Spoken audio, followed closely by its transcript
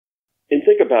And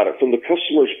think about it from the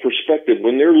customer's perspective.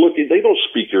 When they're looking, they don't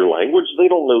speak your language. They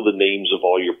don't know the names of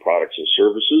all your products and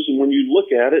services. And when you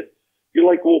look at it, you're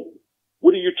like, well,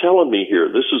 what are you telling me here?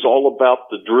 This is all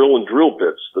about the drill and drill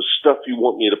bits, the stuff you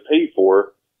want me to pay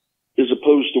for, as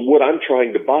opposed to what I'm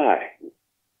trying to buy,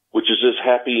 which is this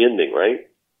happy ending,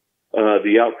 right?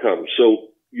 The outcome.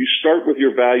 So you start with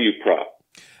your value prop.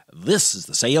 This is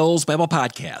the Sales Babble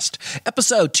Podcast,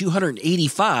 episode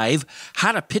 285,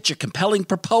 How to Pitch a Compelling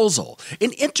Proposal,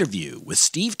 an interview with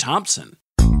Steve Thompson.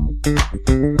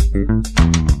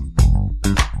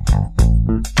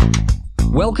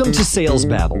 Welcome to Sales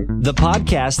Babble, the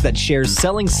podcast that shares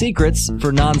selling secrets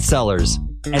for non-sellers.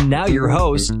 And now your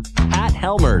host, Pat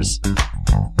Helmers.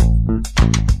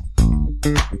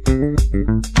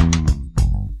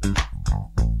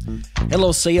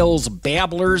 Hello, sales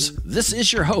babblers. This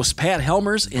is your host, Pat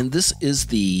Helmers, and this is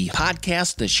the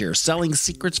podcast that shares selling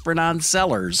secrets for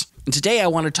non-sellers. And today I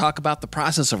want to talk about the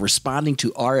process of responding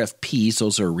to RFPs.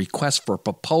 Those are requests for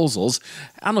proposals.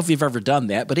 I don't know if you've ever done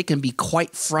that, but it can be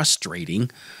quite frustrating.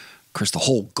 Of course, the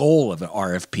whole goal of an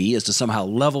RFP is to somehow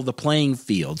level the playing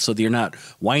field so that you're not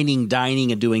whining,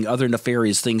 dining, and doing other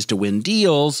nefarious things to win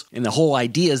deals. And the whole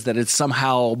idea is that it's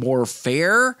somehow more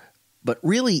fair, but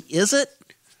really, is it?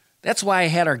 That's why I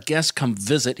had our guest come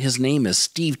visit. His name is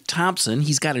Steve Thompson.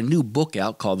 He's got a new book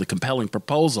out called The Compelling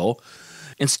Proposal.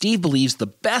 And Steve believes the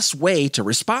best way to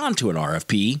respond to an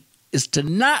RFP is to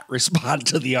not respond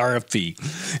to the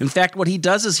RFP. In fact, what he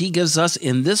does is he gives us,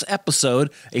 in this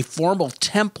episode, a formal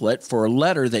template for a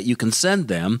letter that you can send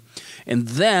them. And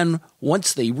then,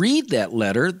 once they read that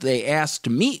letter, they ask to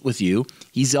meet with you.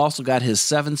 He's also got his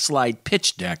 7-slide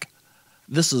pitch deck.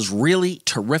 This is really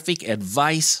terrific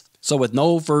advice. So with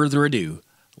no further ado,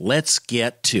 let's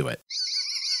get to it.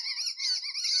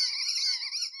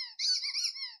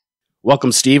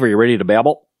 Welcome, Steve. Are you ready to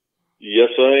babble?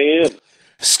 Yes, I am.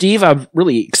 Steve, I'm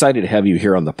really excited to have you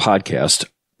here on the podcast.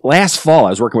 Last fall, I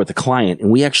was working with a client,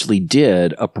 and we actually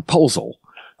did a proposal,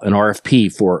 an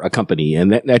RFP for a company,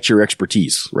 and that's your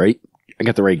expertise, right? I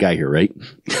got the right guy here, right?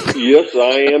 Yes,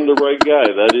 I am the right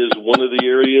guy. That is one of the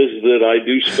areas that I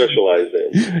do specialize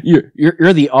in.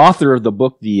 You're the author of the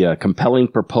book, The Compelling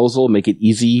Proposal, Make It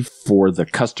Easy for the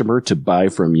Customer to Buy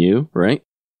from You, right?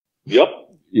 Yep.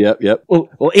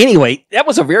 Well, anyway, that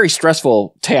was a very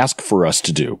stressful task for us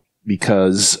to do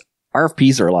because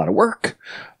RFPs are a lot of work.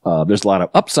 There's a lot of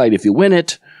upside if you win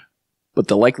it. But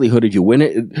the likelihood of you win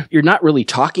it, you're not really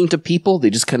talking to people. They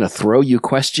just kind of throw you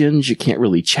questions. You can't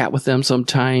really chat with them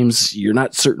sometimes. You're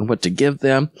not certain what to give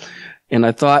them. And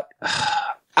I thought,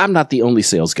 I'm not the only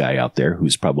sales guy out there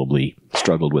who's probably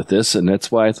struggled with this. And that's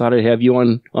why I thought I'd have you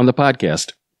on the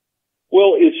podcast.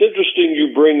 Well, it's interesting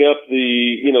you bring up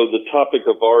the topic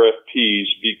of RFPs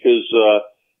because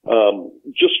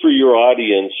just for your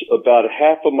audience, about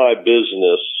half of my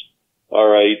business, all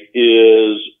right,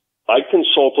 is I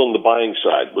consult on the buying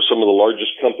side with some of the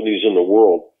largest companies in the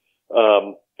world,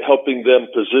 helping them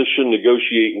position,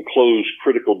 negotiate, and close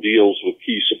critical deals with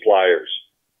key suppliers.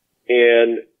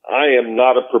 And I am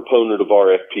not a proponent of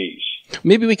RFPs.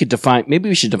 Maybe we should define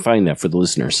that for the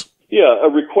listeners. Yeah, a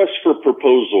request for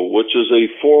proposal, which is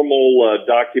a formal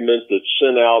document that's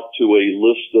sent out to a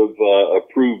list of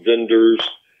approved vendors.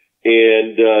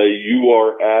 And you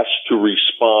are asked to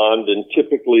respond, and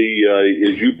typically,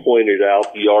 as you pointed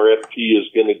out, the RFP is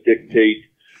going to dictate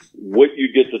what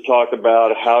you get to talk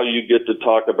about, how you get to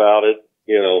talk about it.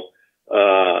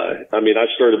 I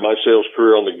started my sales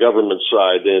career on the government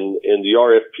side, and the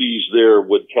RFPs there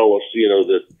would tell us,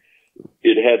 that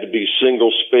it had to be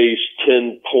single space,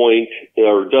 10 point,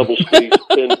 or double space,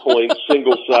 10 point,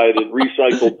 single sided,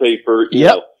 recycled paper.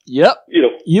 Yep.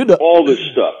 All this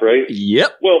stuff, right?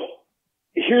 Yep. Well,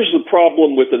 here's the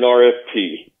problem with an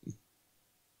RFP.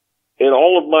 In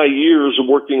all of my years of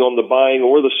working on the buying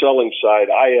or the selling side,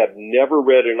 I have never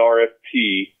read an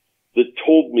RFP that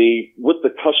told me what the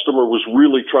customer was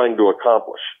really trying to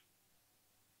accomplish,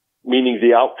 meaning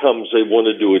the outcomes they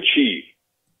wanted to achieve.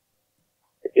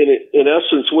 In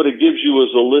essence, what it gives you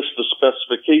is a list of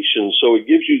specifications. So it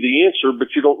gives you the answer,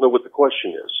 but you don't know what the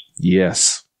question is.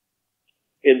 Yes.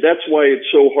 And that's why it's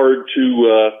so hard to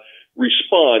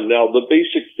respond. Now, the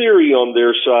basic theory on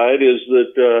their side is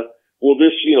that,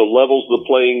 this, levels the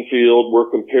playing field. We're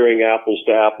comparing apples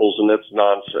to apples, and that's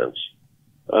nonsense.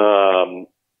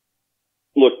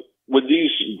 Look, when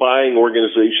these buying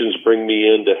organizations bring me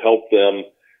in to help them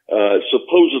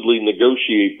supposedly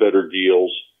negotiate better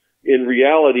deals, in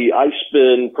reality, I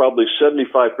spend probably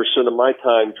 75% of my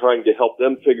time trying to help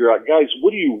them figure out, guys,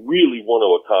 what do you really want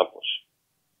to accomplish?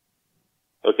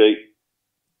 Okay.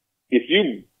 If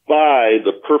you buy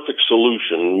the perfect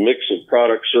solution, mix of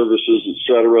products, services, et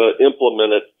cetera,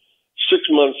 implement it 6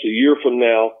 months, a year from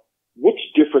now, what's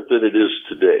different than it is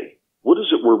today? What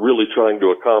is it we're really trying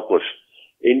to accomplish?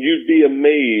 And you'd be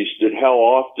amazed at how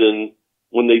often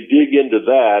when they dig into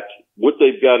that, what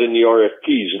they've got in the RFP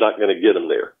is not going to get them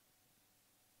there.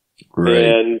 Right.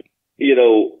 And, you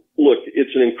know, look,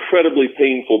 it's an incredibly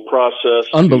painful process.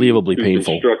 Unbelievably to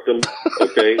painful. Construct them.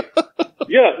 Okay.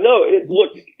 Yeah, no,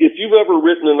 look, if you've ever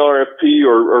written an RFP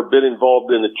or been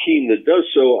involved in a team that does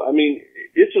so, I mean,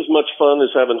 it's as much fun as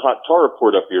having hot tar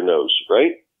poured up your nose,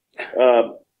 right?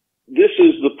 This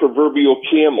is the proverbial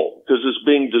camel because it's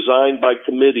being designed by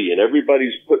committee and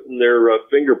everybody's putting their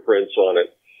fingerprints on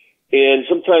it. And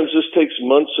sometimes this takes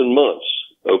months and months,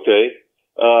 okay?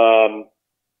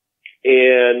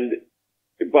 And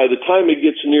by the time it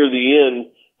gets near the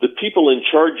end, the people in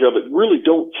charge of it really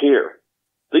don't care.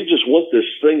 They just want this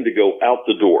thing to go out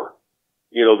the door.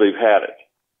 You know, they've had it.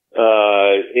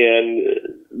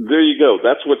 And there you go.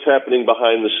 That's what's happening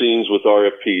behind the scenes with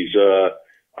RFPs.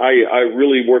 I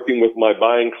really, working with my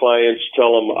buying clients,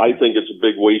 tell them I think it's a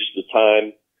big waste of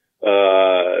time.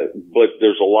 But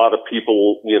there's a lot of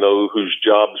people, you know, whose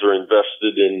jobs are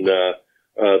invested in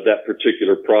that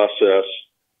particular process.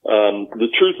 The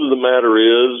truth of the matter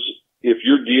is, if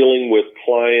you're dealing with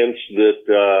clients that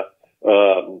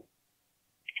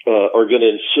are going to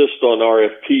insist on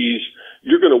RFPs,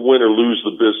 you're going to win or lose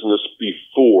the business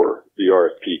before the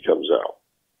RFP comes out.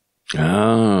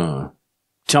 Ah.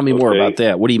 Tell me more about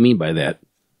that. What do you mean by that?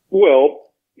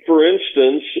 Well, for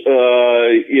instance,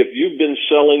 if you've been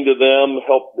selling to them,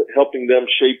 helping them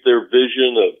shape their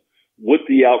vision of what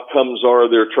the outcomes are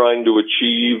they're trying to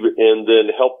achieve, and then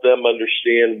help them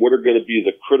understand what are going to be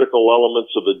the critical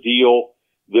elements of a deal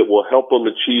that will help them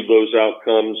achieve those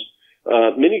outcomes,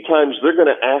 many times they're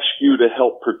going to ask you to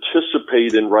help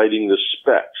participate in writing the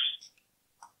specs.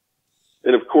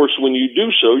 And of course, when you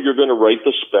do so, you're going to write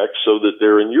the specs so that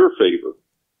they're in your favor.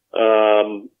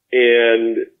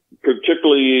 And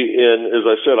particularly as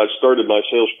I said, I started my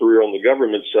sales career on the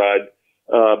government side.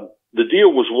 The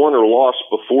deal was won or lost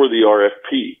before the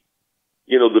RFP.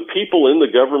 You know, the people in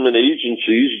the government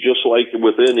agencies, just like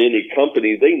within any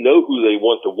company, they know who they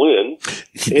want to win.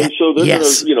 And so they're going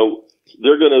to, you know,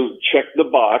 they're going to check the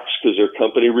box because their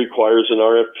company requires an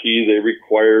RFP. They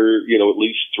require, you know, at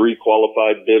least 3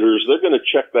 qualified bidders. They're going to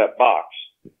check that box.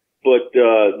 But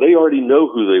they already know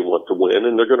who they want to win,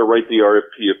 and they're going to write the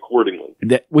RFP accordingly.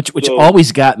 Which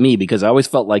always got me, because I always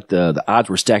felt like the odds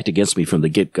were stacked against me from the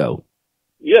get-go.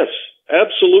 Yes,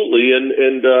 absolutely.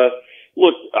 And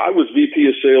look, I was VP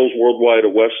of Sales worldwide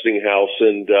at Westinghouse,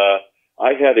 and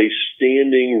I had a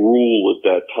standing rule at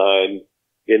that time,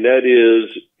 and that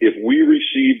is if we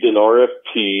received an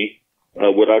RFP,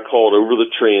 what I called over the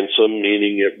transom,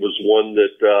 meaning it was one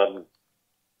that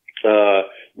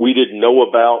we didn't know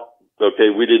about, okay,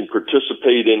 we didn't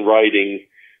participate in writing,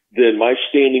 then my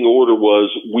standing order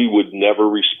was we would never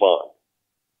respond.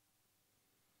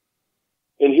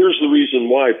 And here's the reason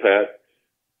why, Pat.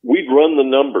 We'd run the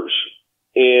numbers,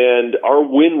 and our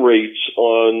win rates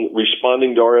on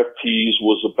responding to RFPs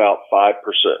was about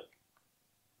 5%.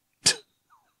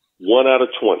 1 out of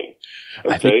 20.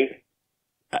 Okay?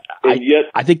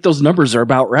 I think those numbers are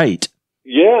about right.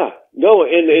 Yeah. No,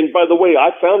 and by the way,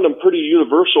 I found them pretty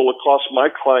universal across my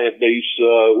client base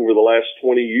over the last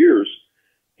 20 years.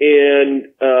 And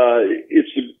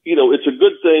it's a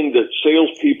good thing that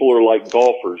salespeople are like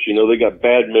golfers. You know, they got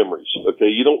bad memories. Okay,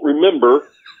 you don't remember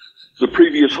the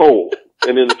previous hole,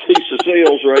 and in the case of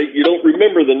sales, right, you don't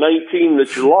remember the 19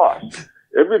 that you lost.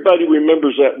 Everybody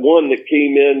remembers that one that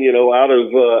came in, you know, out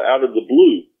of the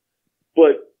blue.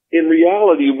 But in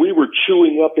reality, we were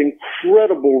chewing up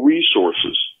incredible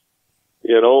resources,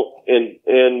 you know, and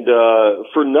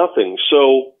for nothing.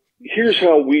 So here's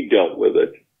how we dealt with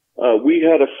it. We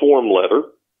had a form letter,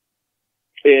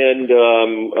 and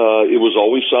it was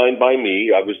always signed by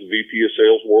me. I was the VP of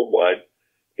Sales worldwide,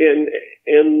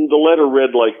 and the letter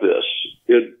read like this.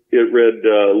 It read,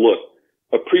 "Look,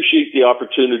 appreciate the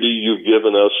opportunity you've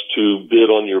given us to bid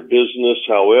on your business.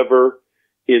 However,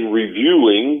 in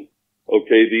reviewing,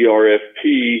 okay, the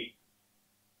RFP,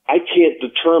 I can't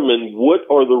determine what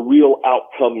are the real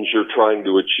outcomes you're trying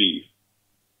to achieve.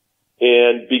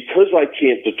 And because I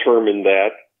can't determine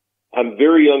that, I'm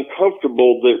very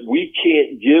uncomfortable that we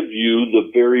can't give you the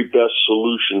very best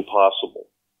solution possible.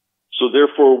 So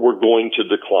therefore, we're going to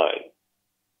decline.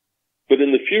 But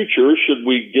in the future, should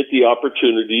we get the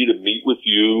opportunity to meet with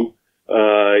you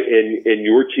and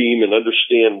your team and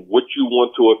understand what you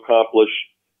want to accomplish,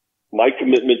 my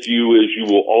commitment to you is you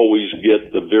will always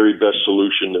get the very best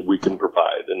solution that we can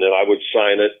provide." And then I would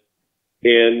sign it,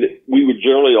 And we would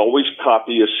generally always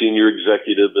copy a senior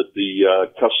executive at the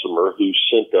customer who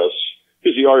sent us,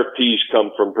 because the RFPs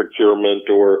come from procurement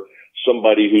or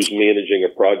somebody who's managing a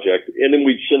project, and then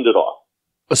we'd send it off.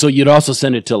 So you'd also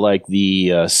send it to like the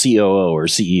COO or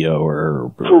CEO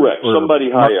or correct,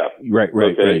 somebody high up. Right,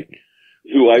 right.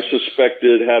 Who I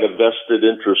suspected had a vested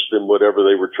interest in whatever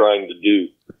they were trying to do.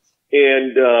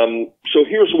 And so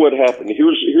here's what happened.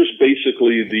 Here's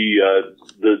basically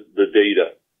the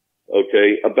data.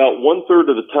 Okay, about 1/3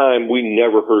 of the time we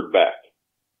never heard back,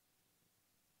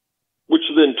 which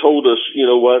then told us, you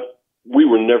know what, we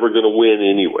were never going to win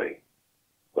anyway.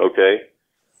 Okay,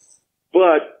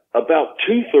 but about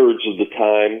 2/3 of the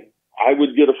time I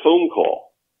would get a phone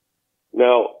call.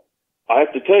 Now, I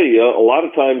have to tell you, a lot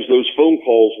of times those phone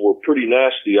calls were pretty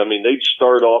nasty. I mean, they'd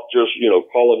start off just,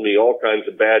 calling me all kinds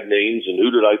of bad names and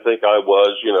who did I think I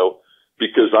was,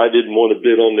 because I didn't want to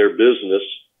bid on their business.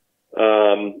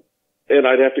 And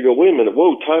I'd have to go, wait a minute,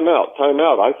 whoa, time out.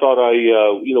 I thought I,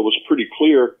 was pretty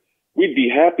clear. We'd be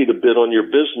happy to bid on your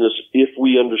business if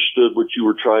we understood what you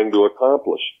were trying to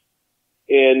accomplish.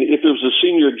 And if it was a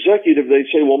senior executive, they'd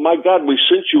say, well, my God, we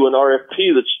sent you an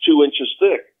RFP that's 2 inches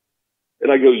thick. And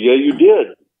I go, yeah, you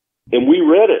did. And we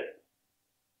read it.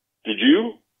 Did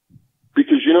you?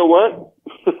 Because you know what?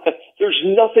 There's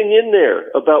nothing in there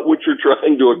about what you're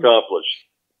trying to accomplish.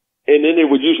 And then it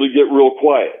would usually get real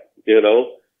quiet,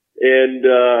 And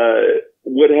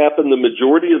what happened the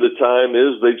majority of the time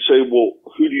is they'd say, well,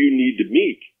 who do you need to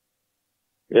meet?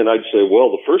 And I'd say,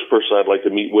 well, the first person I'd like to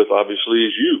meet with, obviously,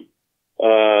 is you.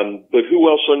 But who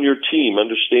else on your team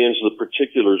understands the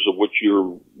particulars of what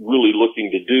you're really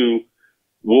looking to do?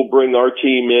 We'll bring our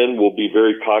team in. We'll be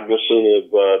very cognizant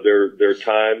of their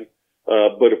time.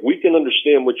 But if we can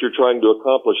understand what you're trying to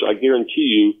accomplish, I guarantee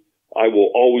you, I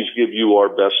will always give you our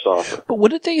best offer. But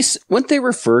wouldn't they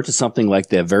refer to something like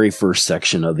that very first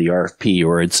section of the RFP,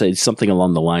 or it'd say something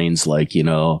along the lines like,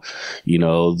 the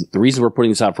reason we're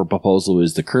putting this out for proposal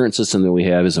is the current system that we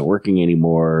have isn't working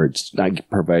anymore. It's not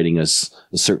providing us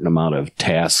a certain amount of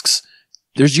tasks.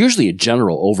 There's usually a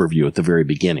general overview at the very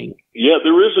beginning. Yeah,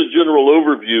 there is a general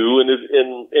overview,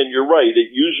 and you're right.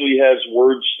 It usually has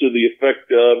words to the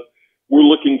effect of, we're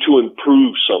looking to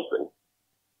improve something,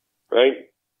 right?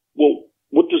 Well,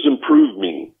 what does improve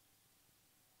mean?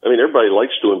 I mean, everybody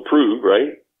likes to improve,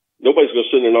 right? Nobody's going to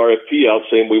send an RFP out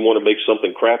saying we want to make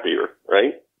something crappier,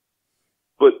 right?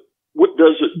 But what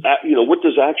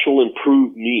does actual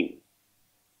improve mean?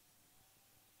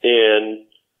 And,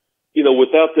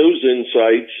 without those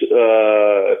insights,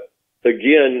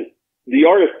 again, the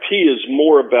RFP is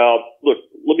more about, look,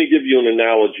 let me give you an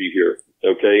analogy here,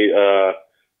 okay?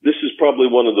 This is probably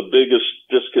one of the biggest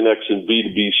disconnects in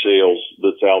B2B sales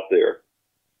that's out there.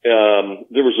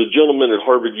 There was a gentleman at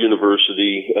Harvard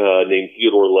University named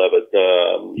Theodore Levitt.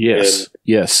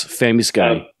 Yes, famous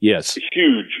guy. Yes,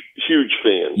 huge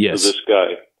fan of this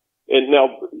guy. And now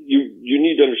you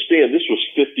need to understand, this was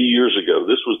 50 years ago.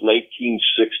 This was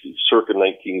 1960, circa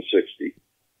 1960.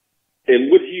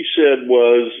 And what he said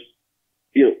was,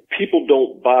 people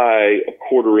don't buy a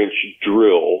 1/4-inch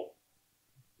drill.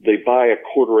 They buy a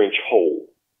 1/4-inch hole.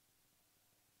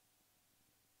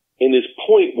 And his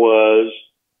point was,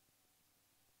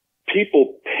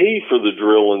 people pay for the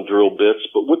drill and drill bits,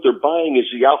 but what they're buying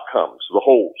is the outcomes, the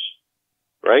holes,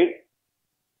 right?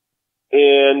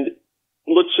 And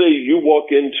let's say you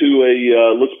walk into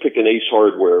let's pick an Ace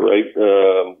Hardware, right?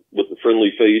 With the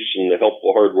friendly face and the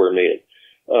helpful hardware man.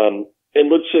 And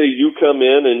let's say you come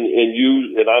in and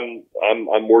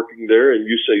I'm working there and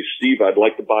you say, Steve, I'd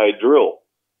like to buy a drill.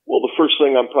 Well, the first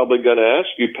thing I'm probably going to ask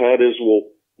you, Pat, is, well,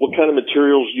 what kind of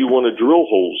materials do you want to drill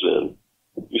holes in?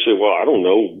 You say, well, I don't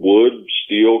know, wood,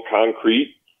 steel,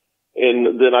 concrete.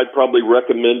 And then I'd probably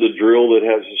recommend a drill that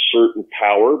has a certain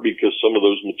power because some of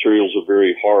those materials are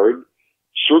very hard.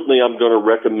 Certainly I'm going to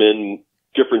recommend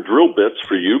different drill bits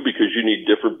for you because you need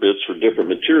different bits for different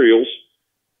materials.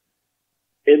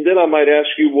 And then I might ask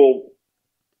you, well,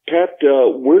 Pat,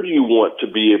 where do you want to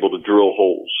be able to drill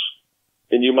holes?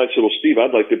 And you might say, well, Steve,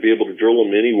 I'd like to be able to drill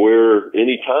them anywhere,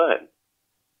 anytime.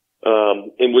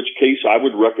 In which case I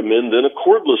would recommend then a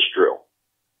cordless drill,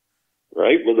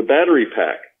 right, with a battery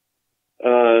pack.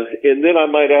 And then I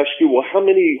might ask you, well, how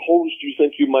many holes do you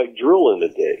think you might drill in a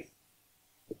day?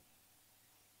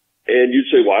 And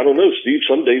you'd say, well, I don't know, Steve.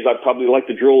 Some days I'd probably like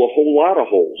to drill a whole lot of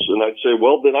holes. And I'd say,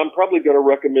 well, then I'm probably going to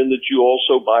recommend that you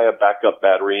also buy a backup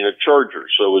battery and a charger.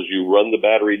 So as you run the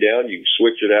battery down, you can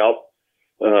switch it out,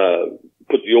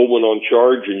 put the old one on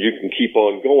charge, and you can keep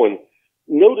on going.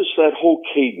 Notice that whole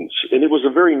cadence, and it was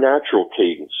a very natural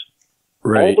cadence.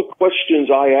 Right. All the questions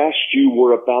I asked you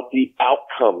were about the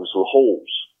outcomes, the holes.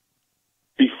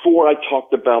 before I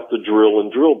talked about the drill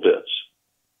and drill bits.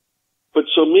 But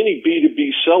so many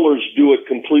B2B sellers do it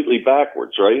completely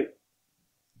backwards, right?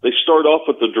 They start off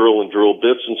with the drill and drill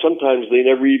bits, and sometimes they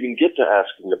never even get to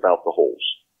asking about the holes.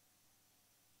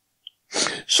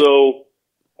 So,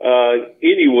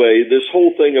 anyway, this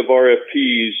whole thing of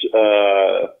RFPs,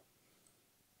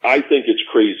 I think it's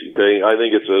crazy. Okay? I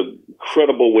think it's an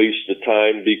incredible waste of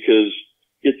time because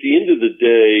at the end of the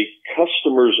day,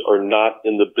 customers are not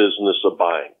in the business of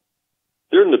buying.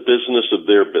 They're in the business of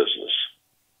their business.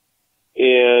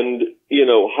 And, you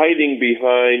know, hiding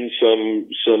behind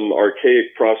some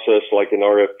archaic process like an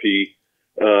RFP,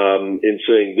 and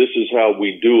saying this is how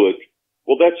we do it.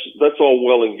 Well, that's all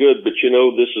well and good, but you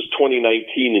know, this is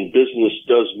 2019 and business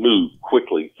does move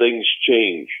quickly. Things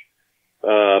change.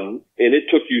 And it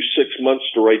took you 6 months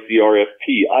to write the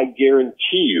RFP. I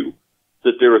guarantee you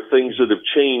that there are things that have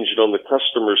changed on the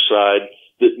customer side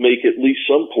that make at least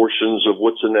some portions of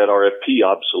what's in that RFP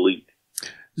obsolete.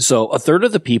 So a third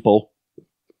of the people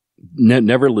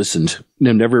never listened,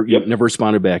 never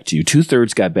responded back to you.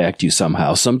 2/3 got back to you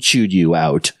somehow. Some chewed you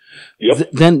out. Yep.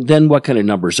 Then what kind of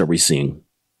numbers are we seeing?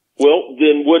 Well,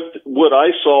 then what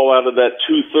I saw out of that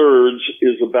 2/3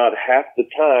 is about half the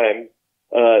time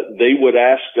they would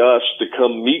ask us to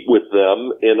come meet with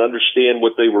them and understand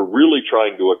what they were really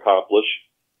trying to accomplish,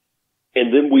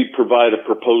 and then we provide a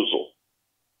proposal.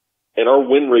 And our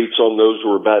win rates on those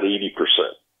were about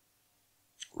 80%.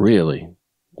 Really?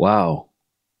 Wow.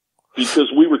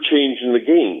 Because we were changing the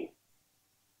game.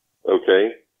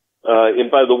 Okay? And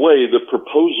by the way, the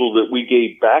proposal that we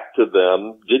gave back to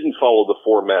them didn't follow the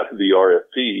format of the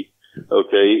RFP.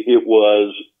 Okay? It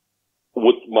was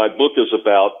what my book is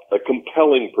about, a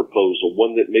compelling proposal,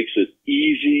 one that makes it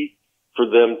easy for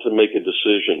them to make a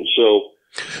decision. So,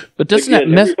 but doesn't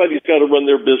again, everybody's got to run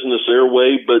their business their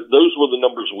way, but those were the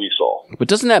numbers we saw. But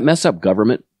doesn't that mess up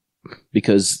government?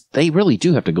 Because they really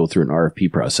do have to go through an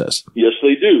RFP process. Yes,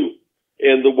 they do.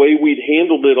 And the way we'd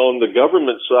handled it on the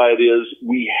government side is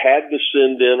we had to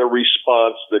send in a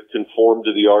response that conformed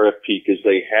to the RFP because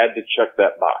they had to check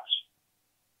that box.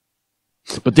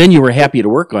 But then you were happy to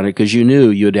work on it because you knew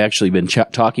you had actually been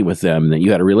talking with them, and that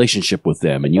you had a relationship with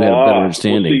them, and you had a better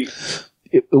understanding.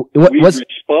 Well, see, we'd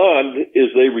respond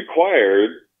as they required,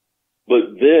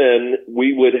 but then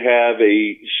we would have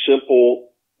a simple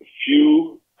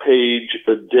few-page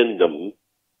addendum.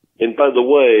 And by the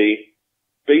way,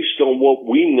 based on what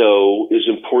we know is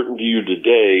important to you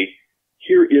today,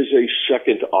 here is a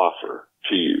second offer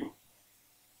to you.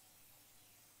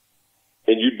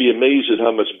 And you'd be amazed at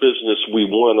how much business we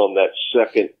won on that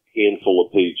second handful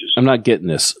of pages. I'm not getting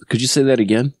this. Could you say that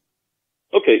again?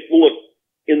 Okay, well, look,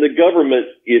 in the government,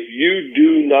 if you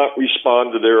do not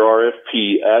respond to their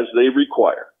RFP as they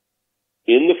require,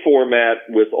 in the format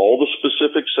with all the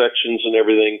specific sections and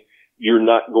everything, you're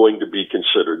not going to be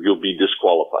considered. You'll be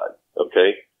disqualified,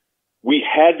 okay? We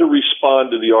had to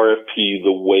respond to the RFP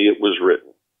the way it was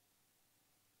written.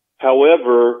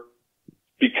 However,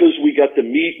 because we got to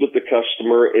meet with the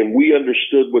customer and we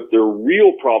understood what their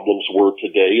real problems were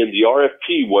today, and the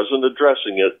RFP wasn't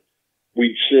addressing it,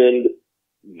 we'd send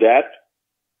that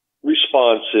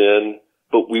response in,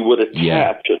 but we would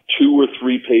attach a 2 or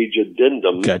 3 page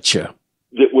addendum. Gotcha.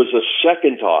 That was a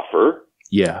second offer.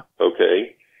 Yeah.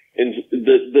 Okay. And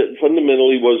that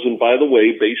fundamentally was, and by the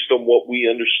way, based on what we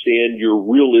understand your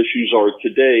real issues are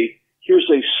today, here's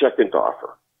a second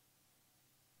offer.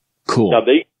 Cool. Now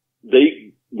they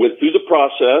went through the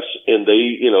process and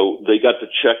they got to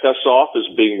check us off as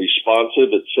being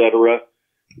responsive, et cetera.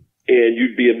 And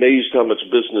you'd be amazed how much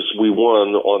business we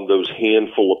won on those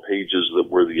handful of pages that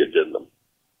were the addendum.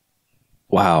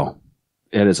 Wow.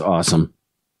 That is awesome.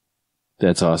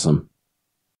 That's awesome.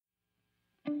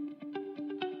 I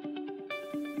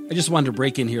just wanted to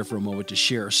break in here for a moment to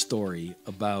share a story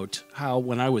about how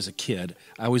when I was a kid,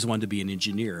 I always wanted to be an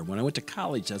engineer. When I went to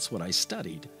college, that's what I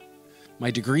studied.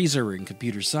 My degrees are in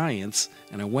computer science,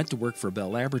 and I went to work for Bell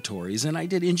Laboratories, and I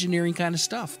did engineering kind of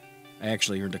stuff. I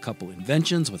actually earned a couple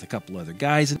inventions with a couple other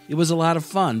guys, and it was a lot of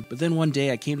fun. But then one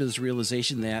day I came to this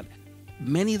realization that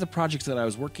many of the projects that I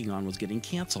was working on was getting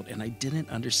canceled, and I didn't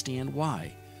understand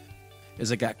why.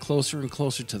 As I got closer and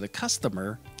closer to the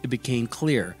customer, it became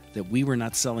clear that we were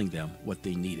not selling them what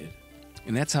they needed.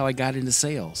 And that's how I got into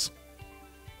sales.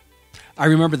 I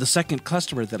remember the second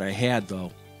customer that I had,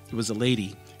 though. It was a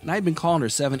lady, and I had been calling her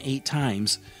 7-8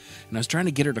 times, and I was trying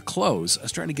to get her to close. I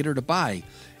was trying to get her to buy.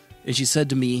 And she said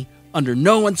to me, "Under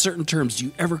no uncertain terms do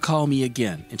you ever call me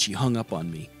again." And she hung up on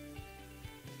me.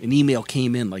 An email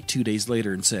came in like 2 days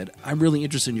later and said, "I'm really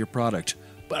interested in your product,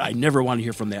 but I never want to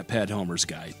hear from that Pat Helmers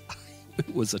guy."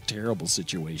 It was a terrible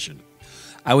situation.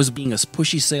 I was being a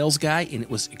pushy sales guy, and it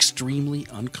was extremely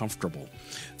uncomfortable.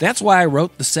 That's why I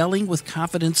wrote the Selling with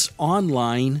Confidence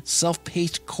online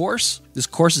self-paced course. This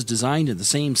course is designed in the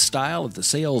same style of the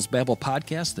Sales Babble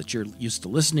podcast that you're used to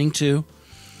listening to.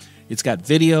 It's got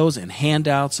videos and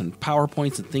handouts and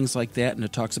PowerPoints and things like that, and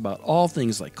it talks about all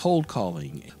things like cold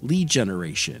calling, lead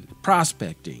generation,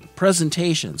 prospecting,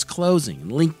 presentations, closing,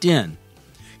 and LinkedIn.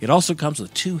 It also comes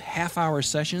with 2 half-hour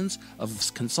sessions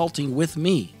of consulting with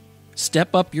me.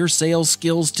 Step up your sales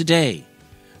skills today.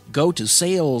 Go to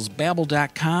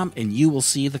salesbabble.com and you will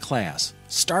see the class.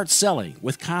 Start selling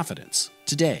with confidence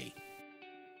today.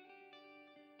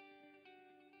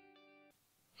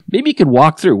 Maybe you could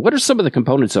walk through, what are some of the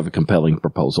components of a compelling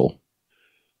proposal?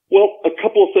 Well, a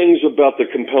couple of things about the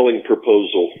compelling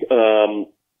proposal.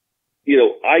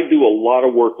 I do a lot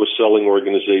of work with selling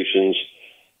organizations,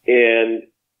 and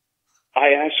I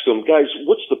ask them, guys,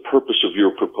 what's the purpose of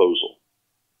your proposal?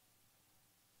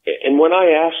 And when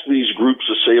I ask these groups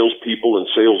of salespeople and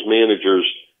sales managers,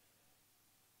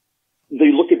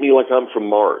 they look at me like I'm from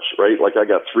Mars, right? Like I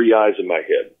got 3 eyes in my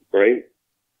head, right?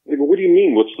 They go, what do you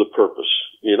mean, what's the purpose?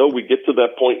 We get to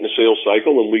that point in the sales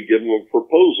cycle and we give them a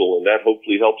proposal, and that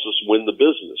hopefully helps us win the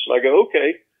business. And I go,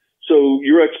 okay, so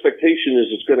your expectation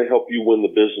is it's going to help you win the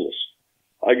business.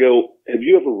 I go, have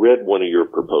you ever read one of your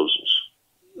proposals?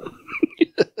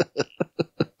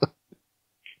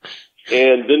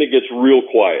 And then it gets real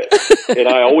quiet. And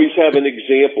I always have an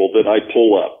example that I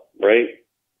pull up, right?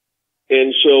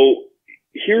 And so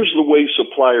here's the way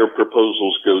supplier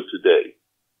proposals go today.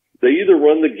 They either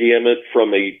run the gamut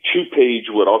from a 2-page,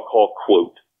 what I'll call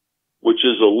quote, which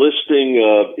is a listing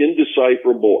of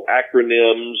indecipherable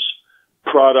acronyms,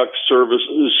 products,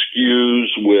 services, SKUs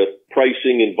with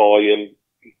pricing and volume.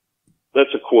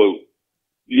 That's a quote.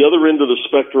 The other end of the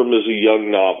spectrum is a young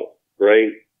novel,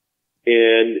 right?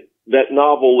 And that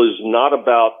novel is not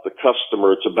about the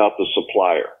customer, it's about the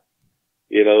supplier.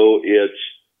 It's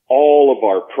all of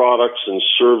our products and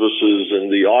services and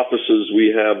the offices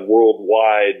we have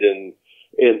worldwide and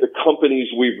the companies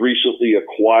we've recently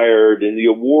acquired and the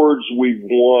awards we've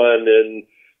won. And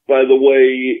by the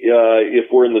way, if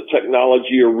we're in the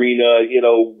technology arena,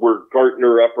 we're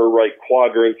Gartner upper right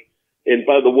quadrant. And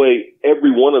by the way,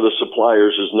 every one of the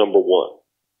suppliers is number 1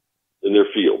 in their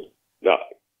field. Now,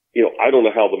 I don't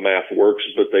know how the math works,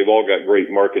 but they've all got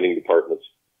great marketing departments.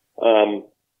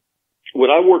 When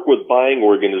I work with buying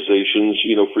organizations,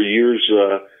 for years,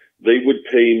 they would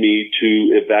pay me to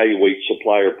evaluate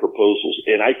supplier proposals,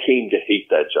 and I came to hate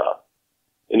that job.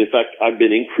 And in fact, I've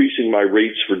been increasing my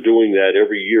rates for doing that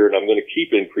every year, and I'm going to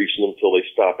keep increasing them until they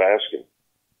stop asking.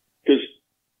 Because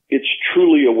it's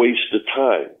truly a waste of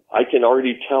time. I can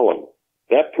already tell them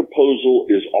that proposal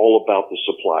is all about the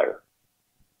supplier.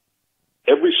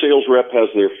 Every sales rep has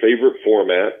their favorite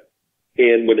format,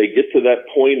 and when they get to that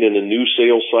point in a new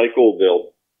sales cycle,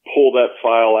 they'll pull that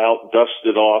file out, dust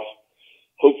it off.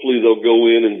 Hopefully they'll go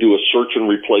in and do a search and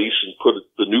replace and put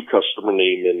the new customer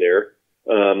name in there,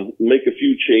 make a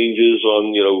few changes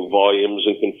on, volumes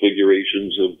and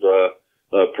configurations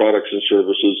of products and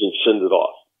services and send it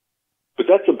off. But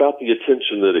that's about the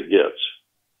attention that it gets.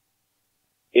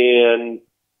 And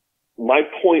my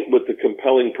point with the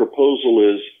compelling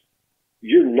proposal is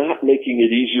you're not making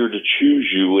it easier to choose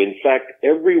you. In fact,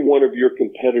 every one of your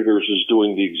competitors is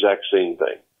doing the exact same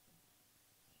thing.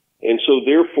 And so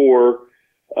therefore,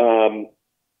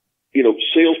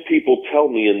 salespeople tell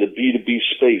me in the B2B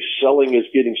space, selling is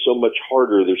getting so much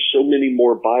harder. There's so many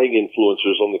more buying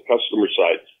influencers on the customer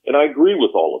side. And I agree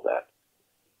with all of that.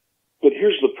 But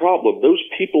here's the problem. Those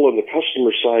people on the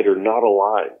customer side are not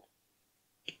aligned.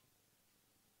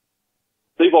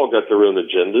 They've all got their own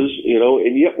agendas,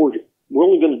 and yet we're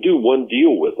only going to do one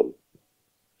deal with them.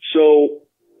 So,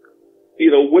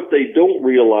 what they don't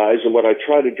realize and what I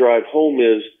try to drive home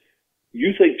is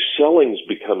you think selling's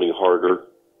becoming harder.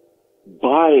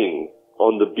 Buying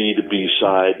on the B2B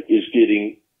side is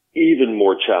getting even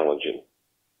more challenging.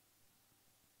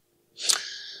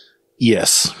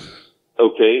 Yes.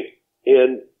 Okay.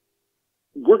 And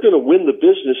we're going to win the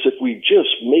business if we just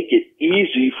make it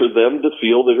easy for them to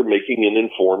feel that they're making an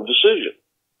informed decision.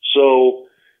 So,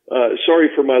 sorry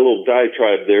for my little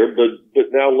diatribe there, but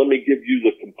now let me give you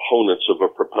the components of a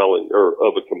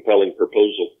compelling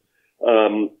proposal.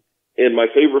 And my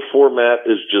favorite format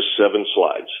is just 7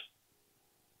 slides.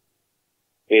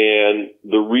 And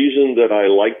the reason that I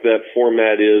like that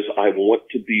format is I want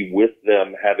to be with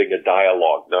them having a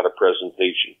dialogue, not a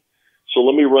presentation. So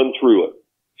let me run through it.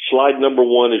 Slide number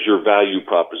 1 is your value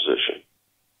proposition.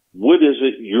 What is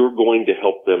it you're going to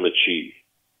help them achieve?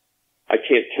 I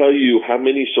can't tell you how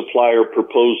many supplier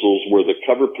proposals where the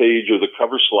cover page or the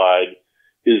cover slide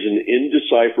is an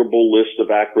indecipherable list of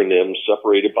acronyms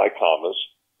separated by commas,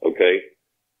 okay?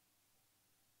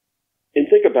 And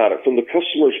think about it from the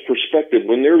customer's perspective.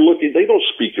 When they're looking, they don't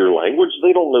speak your language.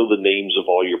 They don't know the names of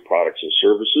all your products and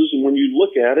services. And when you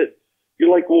look at it, you're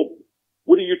like, well,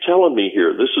 what are you telling me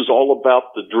here? This is all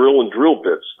about the drill and drill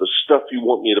bits, the stuff you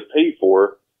want me to pay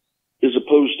for, as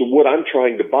opposed to what I'm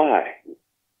trying to buy,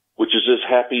 which is this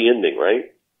happy ending,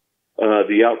 right?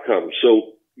 The outcome.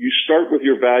 So you start with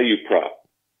your value prop.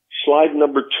 Slide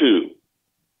number 2.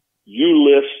 You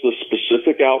list the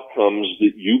specific outcomes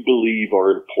that you believe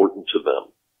are important to them,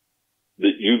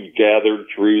 that you've gathered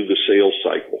through the sales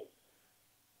cycle.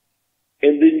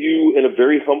 And then you, in a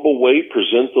very humble way,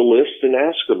 present the list and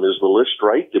ask them, is the list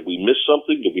right? Did we miss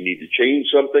something? Do we need to change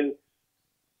something?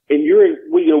 And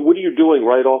what are you doing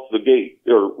right off the gate,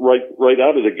 or right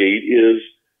out of the gate is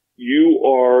you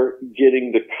are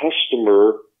getting the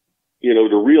customer,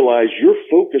 to realize you're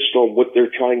focused on what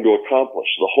they're trying to accomplish,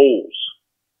 the holes.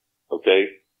 Okay?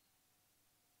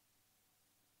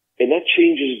 And that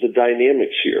changes the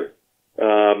dynamics here.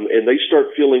 And they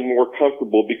start feeling more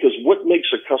comfortable, because what makes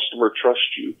a customer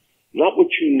trust you? Not what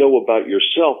you know about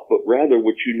yourself, but rather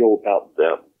what you know about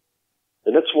them.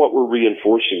 And that's what we're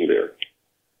reinforcing there.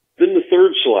 Then the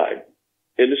third slide,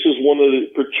 and this is one of the,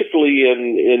 particularly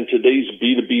in today's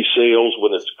B2B sales,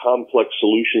 when it's complex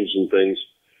solutions and things,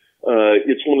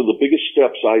 it's one of the biggest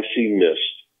steps I see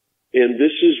missed. And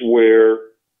this is where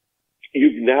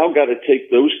you've now got to take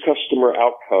those customer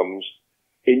outcomes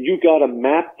and you got to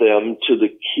map them to the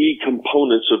key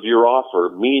components of your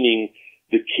offer, meaning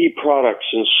the key products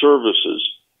and services,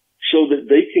 so that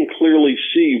they can clearly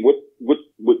see what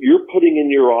you're putting in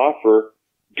your offer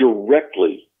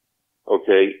directly,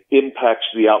 okay, impacts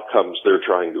the outcomes they're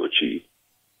trying to achieve.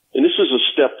 And this is a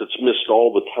step that's missed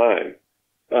all the time.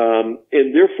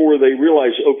 And therefore they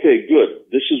realize, okay, good.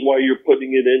 This is why you're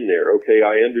putting it in there. Okay,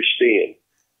 I understand.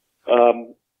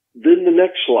 Then the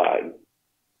next slide,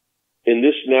 and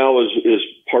this now is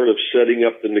part of setting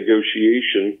up the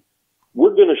negotiation.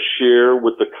 We're going to share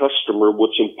with the customer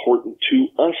what's important to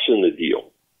us in the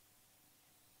deal.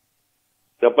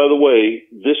 Now, by the way,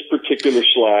 this particular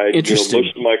slide, most of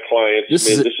my clients, this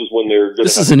is when they're going to.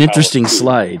 This is an interesting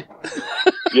slide.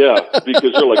 Yeah,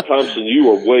 because they're like, Thompson, you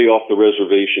are way off the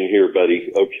reservation here,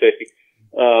 buddy. Okay.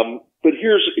 But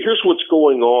here's what's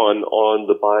going on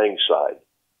the buying side.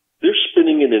 They're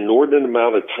spending an inordinate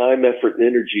amount of time, effort, and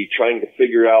energy trying to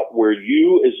figure out where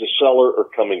you as a seller are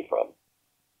coming from.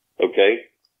 Okay?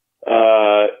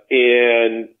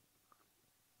 And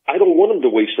I don't want them to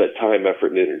waste that time,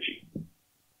 effort, and energy.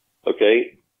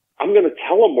 Okay? I'm going to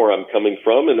tell them where I'm coming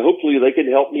from, and hopefully they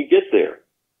can help me get there.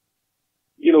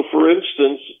 For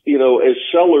instance, as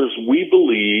sellers, we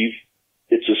believe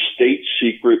it's a state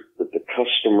secret that the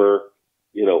customer,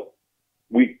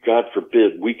 God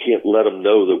forbid, we can't let them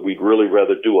know that we'd really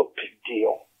rather do a big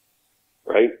deal,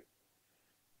 right?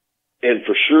 And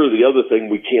for sure, the other thing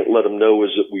we can't let them know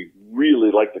is that we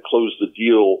really like to close the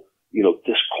deal,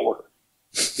 this quarter.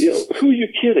 Who are you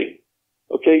kidding?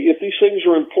 Okay, if these things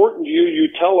are important to you,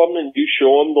 you tell them and you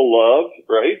show them the love,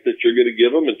 right, that you're going to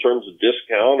give them in terms of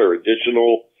discount or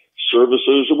additional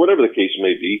services or whatever the case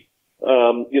may be,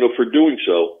 for doing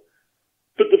so.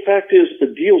 But the fact is,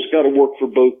 the deal's got to work for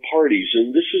both parties,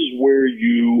 and this is where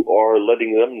you are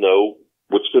letting them know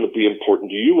what's going to be important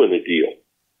to you in a deal.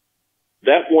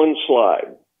 That one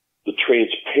slide, the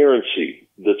transparency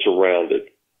that's around it,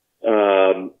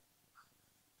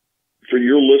 for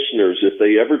your listeners, if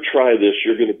they ever try this,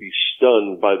 you're going to be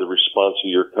stunned by the response of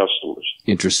your customers.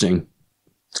 Interesting.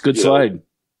 It's a good slide.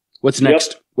 What's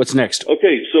next? Yep. What's next?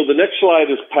 Okay, so the next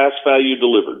slide is past value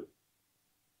delivered.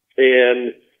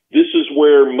 And this is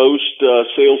where most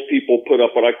salespeople put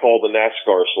up what I call the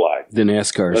NASCAR slide. The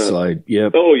NASCAR slide,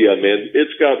 yep. Oh, yeah, man.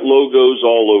 It's got logos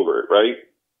all over it, right?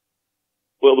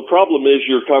 Well, the problem is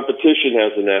your competition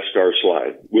has a NASCAR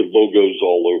slide with logos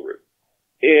all over it.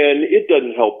 And it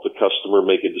doesn't help the customer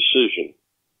make a decision.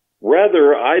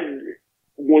 Rather, I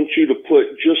want you to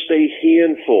put just a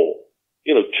handful,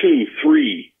 2,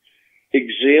 3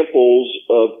 examples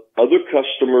of other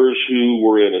customers who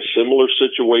were in a similar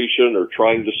situation or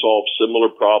trying to solve similar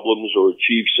problems or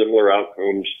achieve similar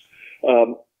outcomes,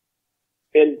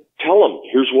 and tell them,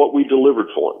 here's what we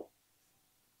delivered for them.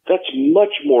 That's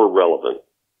much more relevant.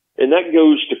 And that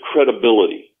goes to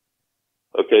credibility.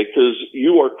 Okay, because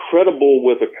you are credible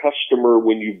with a customer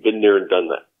when you've been there and done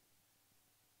that.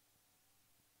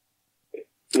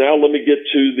 Now let me get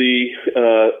to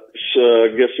I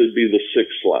guess it'd be the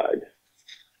 6th slide.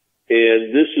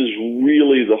 And this is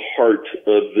really the heart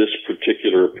of this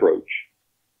particular approach.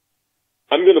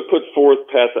 I'm going to put forth,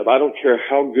 Pat, that I don't care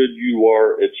how good you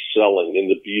are at selling in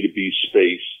the B2B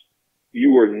space,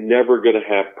 you are never going to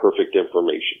have perfect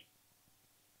information.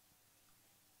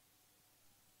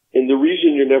 And the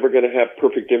reason you're never going to have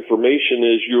perfect information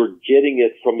is you're getting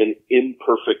it from an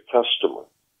imperfect customer.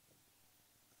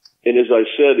 And as I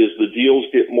said, as the deals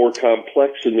get more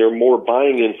complex and there are more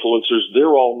buying influencers,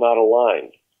 they're all not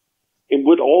aligned. And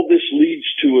what all this leads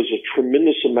to is a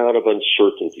tremendous amount of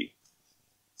uncertainty.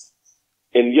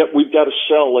 And yet we've got to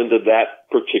sell into that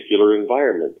particular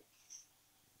environment.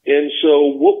 And so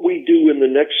what we do in the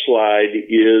next slide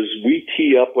is we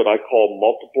tee up what I call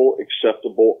multiple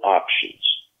acceptable options.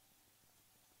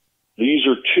 These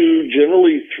are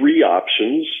generally three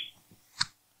options.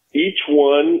 Each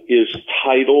one is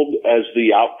titled as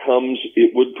the outcomes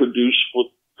it would produce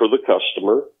for the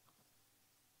customer.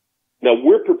 Now,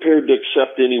 we're prepared to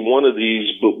accept any one of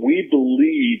these, but we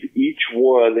believe each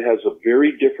one has a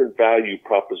very different value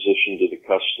proposition to the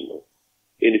customer.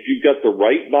 And if you've got the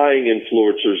right buying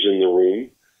influencers in the room,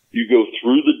 you go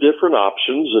through the different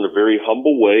options in a very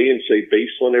humble way and say,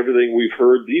 based on everything we've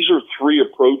heard, these are three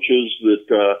approaches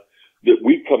that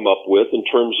we come up with in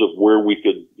terms of where we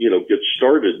could, get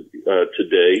started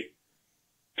today.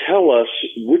 Tell us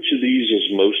which of these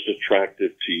is most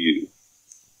attractive to you.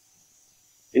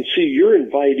 And see, you're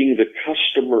inviting the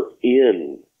customer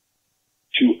in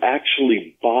to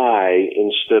actually buy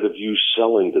instead of you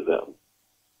selling to them.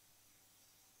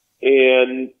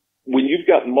 And when you've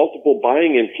got multiple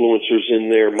buying influencers in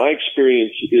there, my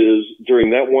experience is during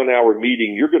that 1 hour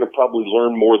meeting, you're going to probably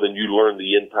learn more than you learn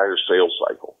the entire sales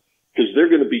cycle because they're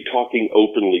going to be talking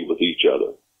openly with each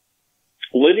other.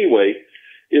 Well, anyway,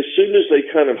 as soon as they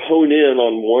kind of hone in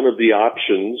on one of the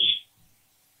options,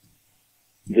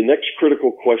 the next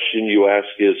critical question you ask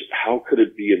is, how could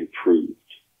it be improved?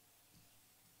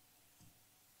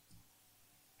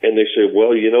 And they say,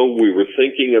 well, we were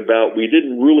thinking about, we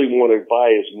didn't really want to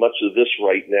buy as much of this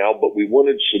right now, but we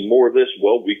wanted some more of this.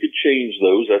 Well, we could change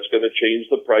those. That's going to change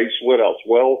the price. What else?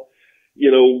 Well,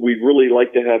 we'd really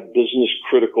like to have business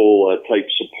critical type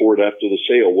support after the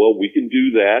sale. Well, we can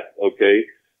do that. Okay.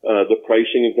 The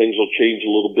pricing and things will change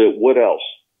a little bit. What else?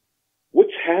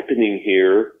 What's happening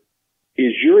here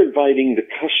is you're inviting the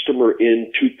customer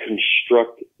in to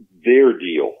construct their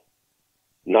deal,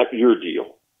 not your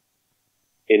deal.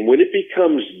 And when it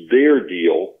becomes their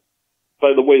deal,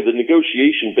 by the way, the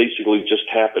negotiation basically just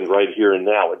happened right here and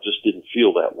now. It just didn't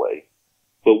feel that way.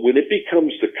 But when it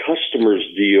becomes the customer's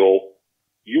deal,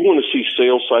 you want to see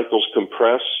sales cycles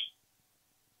compress.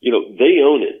 They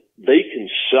own it. They can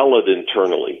sell it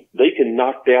internally. They can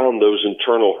knock down those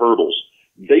internal hurdles.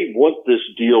 They want this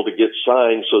deal to get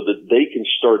signed so that they can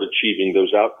start achieving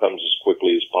those outcomes as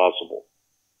quickly as possible.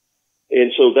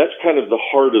 And so that's kind of the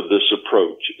heart of this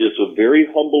approach. It's a very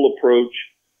humble approach,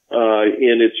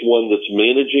 and it's one that's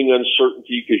managing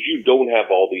uncertainty because you don't have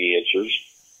all the answers.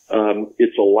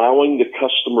 It's allowing the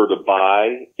customer to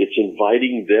buy. It's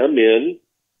inviting them in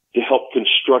to help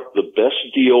construct the best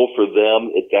deal for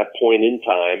them at that point in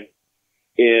time.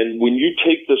 And when you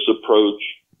take this approach,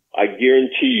 I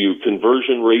guarantee you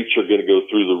conversion rates are going to go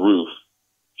through the roof.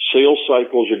 Sales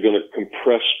cycles are going to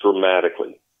compress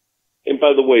dramatically. And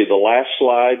by the way, the last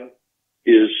slide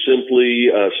is simply,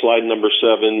 slide number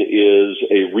 7 is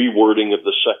a rewording of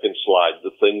the second slide, the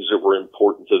things that were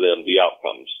important to them, the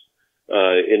outcomes.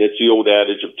 And it's the old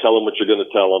adage of tell them what you're going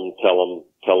to tell them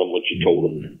what you told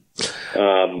them.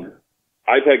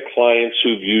 I've had clients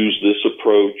who've used this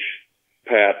approach,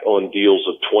 Pat, on deals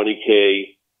of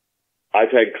 $20K.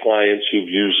 I've had clients who've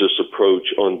used this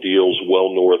approach on deals well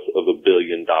north of $1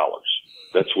 billion.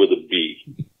 That's with a B.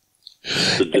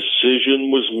 The decision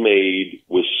was made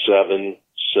with 7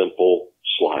 simple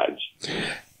slides.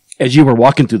 As you were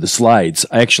walking through the slides,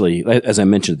 actually, as I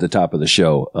mentioned at the top of the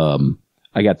show,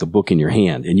 I got the book in your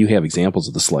hand, and you have examples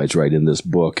of the slides right in this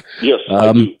book. Yes,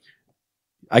 I do.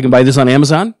 I can buy this on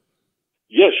Amazon?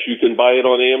 Yes, you can buy it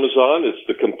on Amazon. It's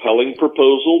the compelling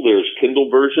proposal. There's Kindle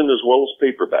version as well as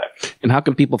paperback. And how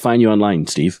can people find you online,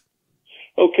 Steve?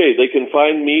 Okay, they can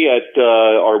find me at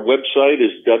our website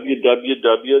is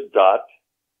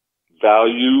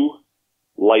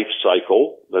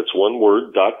www.valuelifecycle, that's one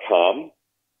word, .com.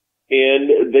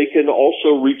 And they can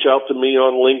also reach out to me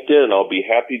on LinkedIn. I'll be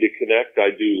happy to connect.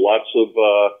 I do lots of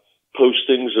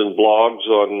postings and blogs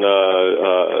on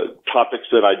topics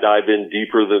that I dive in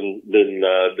deeper than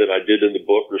I did in the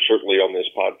book or certainly on this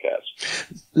podcast.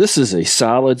 This is a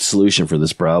solid solution for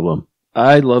this problem.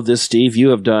 I love this, Steve.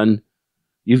 You've done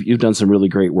some really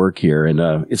great work here, and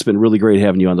it's been really great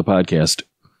having you on the podcast.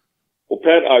 Well,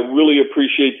 Pat, I really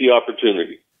appreciate the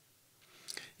opportunity.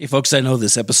 Hey, folks, I know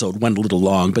this episode went a little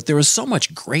long, but there was so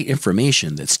much great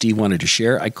information that Steve wanted to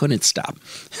share, I couldn't stop.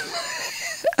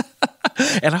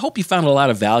 And I hope you found a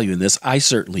lot of value in this. I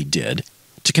certainly did.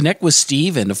 To connect with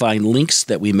Steve and to find links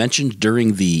that we mentioned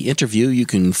during the interview, you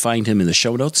can find him in the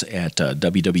show notes at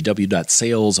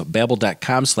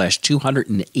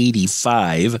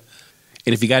www.salesbabble.com/285.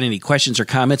 And if you got any questions or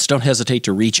comments, don't hesitate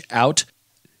to reach out.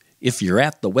 If you're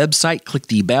at the website, click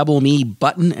the Babble Me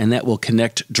button, and that will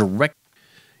connect direct.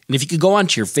 And if you could go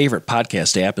onto your favorite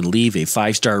podcast app and leave a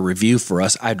 5-star review for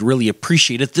us, I'd really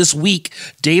appreciate it. This week,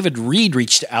 David Reed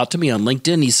reached out to me on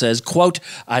LinkedIn. He says, quote,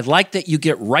 "I like that you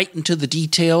get right into the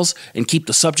details and keep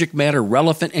the subject matter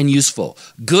relevant and useful.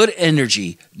 Good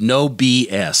energy, no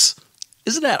BS."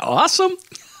 Isn't that awesome?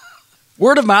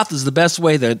 Word of mouth is the best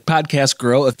way that podcasts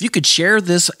grow. If you could share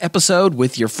this episode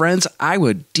with your friends, I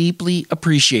would deeply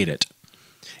appreciate it.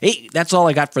 Hey, that's all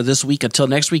I got for this week. Until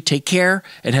next week, take care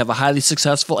and have a highly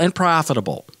successful and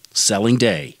profitable selling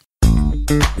day.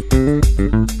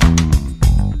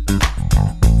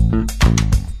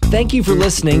 Thank you for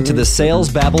listening to the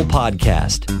Sales Babble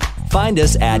podcast. Find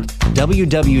us at